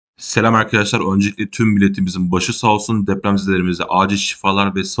Selam arkadaşlar. Öncelikle tüm milletimizin başı sağ olsun. Depremzedelerimize acil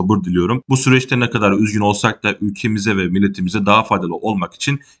şifalar ve sabır diliyorum. Bu süreçte ne kadar üzgün olsak da ülkemize ve milletimize daha faydalı olmak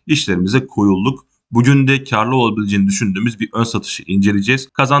için işlerimize koyulduk. Bugün de karlı olabileceğini düşündüğümüz bir ön satışı inceleyeceğiz.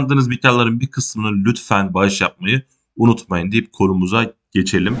 Kazandığınız miktarların bir kısmını lütfen bağış yapmayı unutmayın deyip konumuza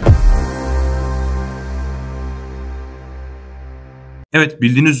geçelim. Evet,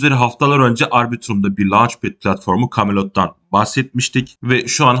 bildiğiniz üzere haftalar önce Arbitrum'da bir Launchpad platformu Camelot'tan bahsetmiştik ve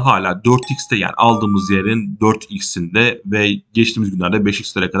şu an hala 4x'te, yani aldığımız yerin 4x'inde ve geçtiğimiz günlerde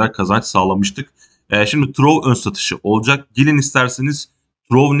 5x'lere kadar kazanç sağlamıştık. Şimdi Trove ön satışı olacak. Gelin isterseniz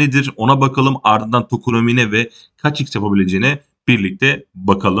Trove nedir ona bakalım, ardından tokenomiğine ve kaç x yapabileceğine birlikte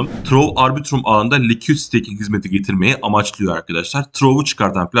bakalım. Trove Arbitrum ağında liquid staking hizmeti getirmeyi amaçlıyor arkadaşlar. Trove'u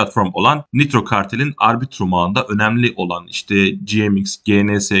çıkartan platform olan Nitro kartelin Arbitrum ağında önemli olan işte GMX,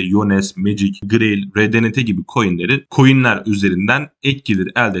 GNS, Yones, Magic, Grail, RDNT gibi coinler üzerinden ek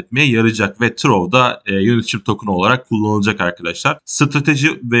gelir elde etmeye yarayacak ve Trove'da yönetim token olarak kullanılacak arkadaşlar.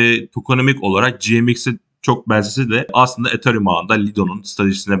 Strateji ve tokenomik olarak GMX'e çok benzese de aslında Ethereum ağında Lido'nun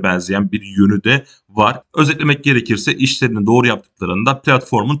stratejisine benzeyen bir yönü de var. Özetlemek gerekirse işlerini doğru yaptıklarında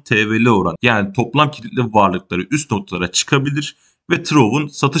platformun TVL oranı, yani toplam kilitli varlıkları üst noktalara çıkabilir ve Trove'un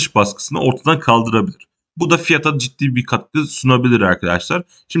satış baskısını ortadan kaldırabilir. Bu da fiyata ciddi bir katkı sunabilir arkadaşlar.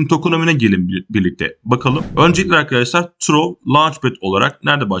 Şimdi tokenomiğine gelin birlikte bakalım. Öncelikle arkadaşlar Trove Launchpad olarak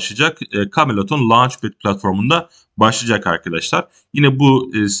nerede başlayacak? Camelot'un Launchpad platformunda başlayacak arkadaşlar. Yine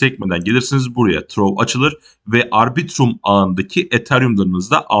bu sekmeden gelirsiniz, buraya Trove açılır ve Arbitrum ağındaki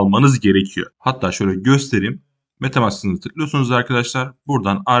Ethereum'larınızı da almanız gerekiyor. Hatta şöyle göstereyim. MetaMask'ını tıklıyorsunuz arkadaşlar.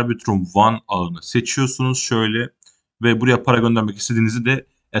 Buradan Arbitrum One ağını seçiyorsunuz şöyle ve buraya para göndermek istediğinizi de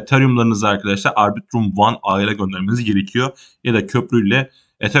Ethereum'larınızı arkadaşlar Arbitrum One ağıyla göndermeniz gerekiyor. Ya da köprüyle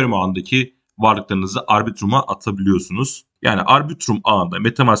Ethereum ağındaki varlıklarınızı Arbitrum'a atabiliyorsunuz. Yani Arbitrum ağında,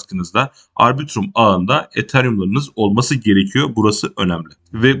 MetaMask'ınızda Arbitrum ağında Ethereum'larınız olması gerekiyor. Burası önemli.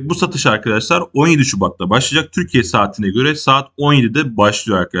 Ve bu satış arkadaşlar 17 Şubat'ta başlayacak. Türkiye saatine göre saat 17'de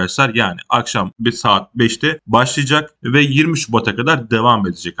başlıyor arkadaşlar. Yani akşam saat 5'te başlayacak ve 20 Şubat'a kadar devam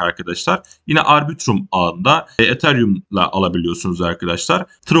edecek arkadaşlar. Yine Arbitrum ağında Ethereum'la alabiliyorsunuz arkadaşlar.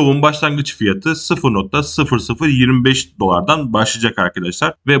 Trove'un başlangıç fiyatı 0.0025 dolardan başlayacak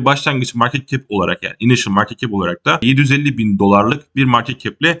arkadaşlar. Ve başlangıç market cap olarak, yani initial market cap olarak da 750 bin dolarlık bir market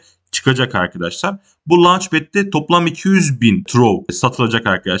cap ile çıkacak arkadaşlar. Bu Launchpad'de toplam 200 bin Trove satılacak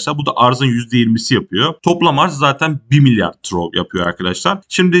arkadaşlar. Bu da arzın %20'si yapıyor. Toplam arz zaten 1 milyar Trove yapıyor arkadaşlar.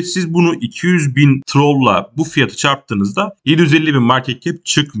 Şimdi siz bunu 200 bin Trove'la bu fiyatı çarptığınızda 750 bin market cap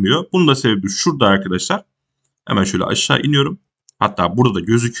çıkmıyor. Bunun da sebebi şurada arkadaşlar. Hemen şöyle aşağı iniyorum. Hatta burada da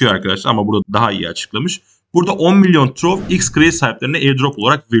gözüküyor arkadaşlar ama burada daha iyi açıklamış. Burada 10 milyon Trove X-Grail sahiplerine airdrop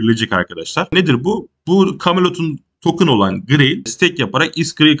olarak verilecek arkadaşlar. Nedir bu? Bu Camelot'un token olan Grail stake yaparak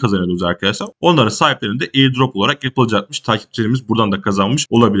X-Grail kazanıyoruz arkadaşlar. Onların sahiplerinde airdrop olarak yapılacakmış. Takipçilerimiz buradan da kazanmış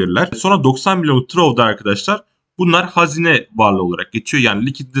olabilirler. Sonra 90 milyon Trove'da arkadaşlar bunlar hazine varlığı olarak geçiyor. Yani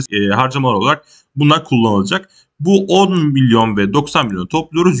likidite harcamalar olarak bunlar kullanılacak. Bu 10 milyon ve 90 milyon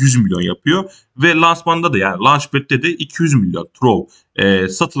topluyoruz, 100 milyon yapıyor. Ve lansmanda da, yani Launchpad'de de 200 milyon Trove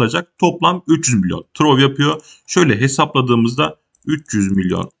satılacak. Toplam 300 milyon Trove yapıyor. Şöyle hesapladığımızda 300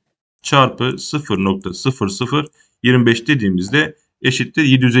 milyon çarpı 0.0025 dediğimizde eşittir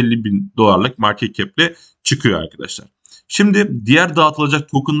 750 bin dolarlık market cap ile çıkıyor arkadaşlar. Şimdi diğer dağıtılacak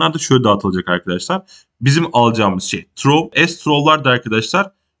tokenlar da şöyle dağıtılacak arkadaşlar. Bizim alacağımız şey Trove. S-Trove'lar da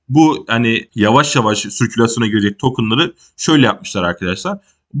arkadaşlar bu hani yavaş yavaş sirkülasyona girecek tokenları şöyle yapmışlar arkadaşlar.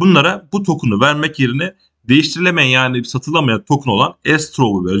 Bunlara bu token'ı vermek yerine değiştirilemeyen, yani satılamayan token olan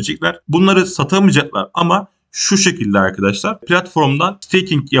S-Trove'u verecekler. Bunları satamayacaklar ama şu şekilde arkadaşlar platformdan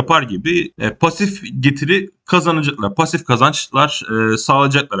staking yapar gibi pasif getiri kazanacaklar. Pasif kazançlar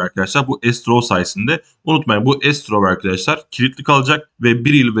sağlayacaklar arkadaşlar bu S-Trove sayesinde. Unutmayın, bu S-Trove arkadaşlar kilitli kalacak ve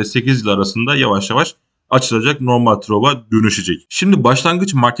 1 yıl ve 8 yıl arasında yavaş yavaş açılacak, normal Trove'a dönüşecek. Şimdi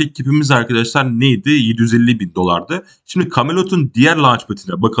başlangıç market cap'imiz arkadaşlar neydi? 750 bin dolardı. Şimdi Camelot'un diğer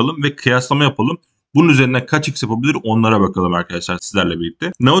launchpad'ine bakalım ve kıyaslama yapalım. Bunun üzerinden kaç x yapabilir onlara bakalım arkadaşlar sizlerle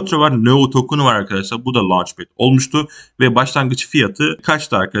birlikte. Neutro var, Neo token'u var arkadaşlar. Bu da Launchpad olmuştu ve başlangıç fiyatı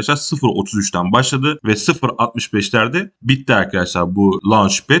kaçtı arkadaşlar? 0.33'ten başladı ve 0.65'lerde bitti arkadaşlar bu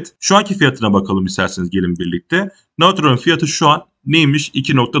Launchpad. Şu anki fiyatına bakalım isterseniz, gelin birlikte. Neutro'nun fiyatı şu an neymiş?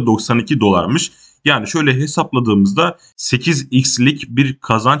 2.92 dolarmış. Yani şöyle hesapladığımızda 8x'lik bir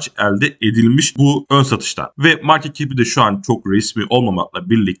kazanç elde edilmiş bu ön satıştan. Ve market cap'i de şu an çok resmi olmamakla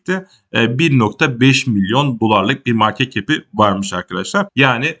birlikte 1.5 milyon dolarlık bir market cap'i varmış arkadaşlar.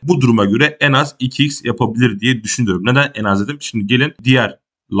 Yani bu duruma göre en az 2x yapabilir diye düşünüyorum. Neden en az dedim? Şimdi gelin diğer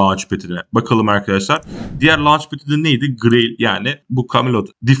Launchpad'ine bakalım arkadaşlar. Diğer Launchpad'i de neydi? Grail, yani bu Camelot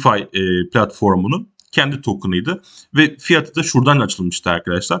DeFi platformunun kendi token'ıydı. Ve fiyatı da şuradan açılmıştı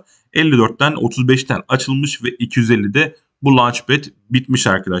arkadaşlar. 54'ten 35'ten açılmış ve 250'de bu Launchpad bitmiş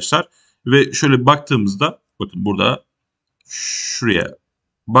arkadaşlar. Ve şöyle baktığımızda, bakın burada şuraya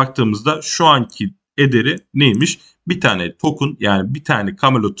baktığımızda şu anki ederi neymiş? Bir tane token, yani bir tane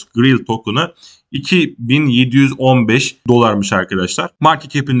Camelot Grail token'ı 2715 dolarmış arkadaşlar.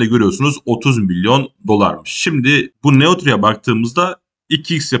 Market cap'inde görüyorsunuz 30 milyon dolarmış. Şimdi bu Neotri'ye baktığımızda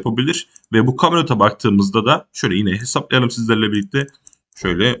 2x yapabilir ve bu Camelot'a baktığımızda da şöyle yine hesaplayalım sizlerle birlikte.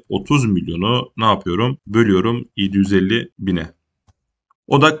 Şöyle 30 milyonu ne yapıyorum? Bölüyorum 750 bine.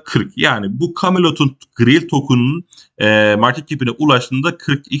 O da 40. Yani bu Camelot'un Grail token'ının market cap'ine ulaştığında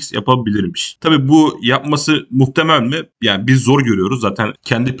 40x yapabilirmiş. Tabii bu yapması muhtemel mi? Yani biz zor görüyoruz. Zaten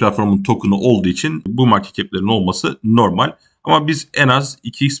kendi platformun token'ı olduğu için bu market cap'lerin olması normal. Ama biz en az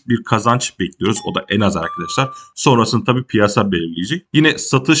 2x bir kazanç bekliyoruz. O da en az arkadaşlar. Sonrasını tabii piyasa belirleyecek. Yine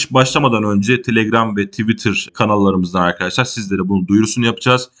satış başlamadan önce Telegram ve Twitter kanallarımızdan arkadaşlar sizlere bunun duyurusunu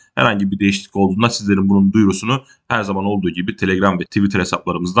yapacağız. Herhangi bir değişiklik olduğunda sizlerin bunun duyurusunu her zaman olduğu gibi Telegram ve Twitter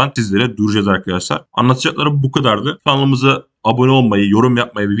hesaplarımızdan sizlere duyuracağız arkadaşlar. Anlatacaklarım bu kadardı. Kanalımıza abone olmayı, yorum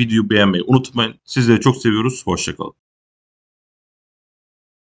yapmayı ve videoyu beğenmeyi unutmayın. Sizleri çok seviyoruz. Hoşça kalın.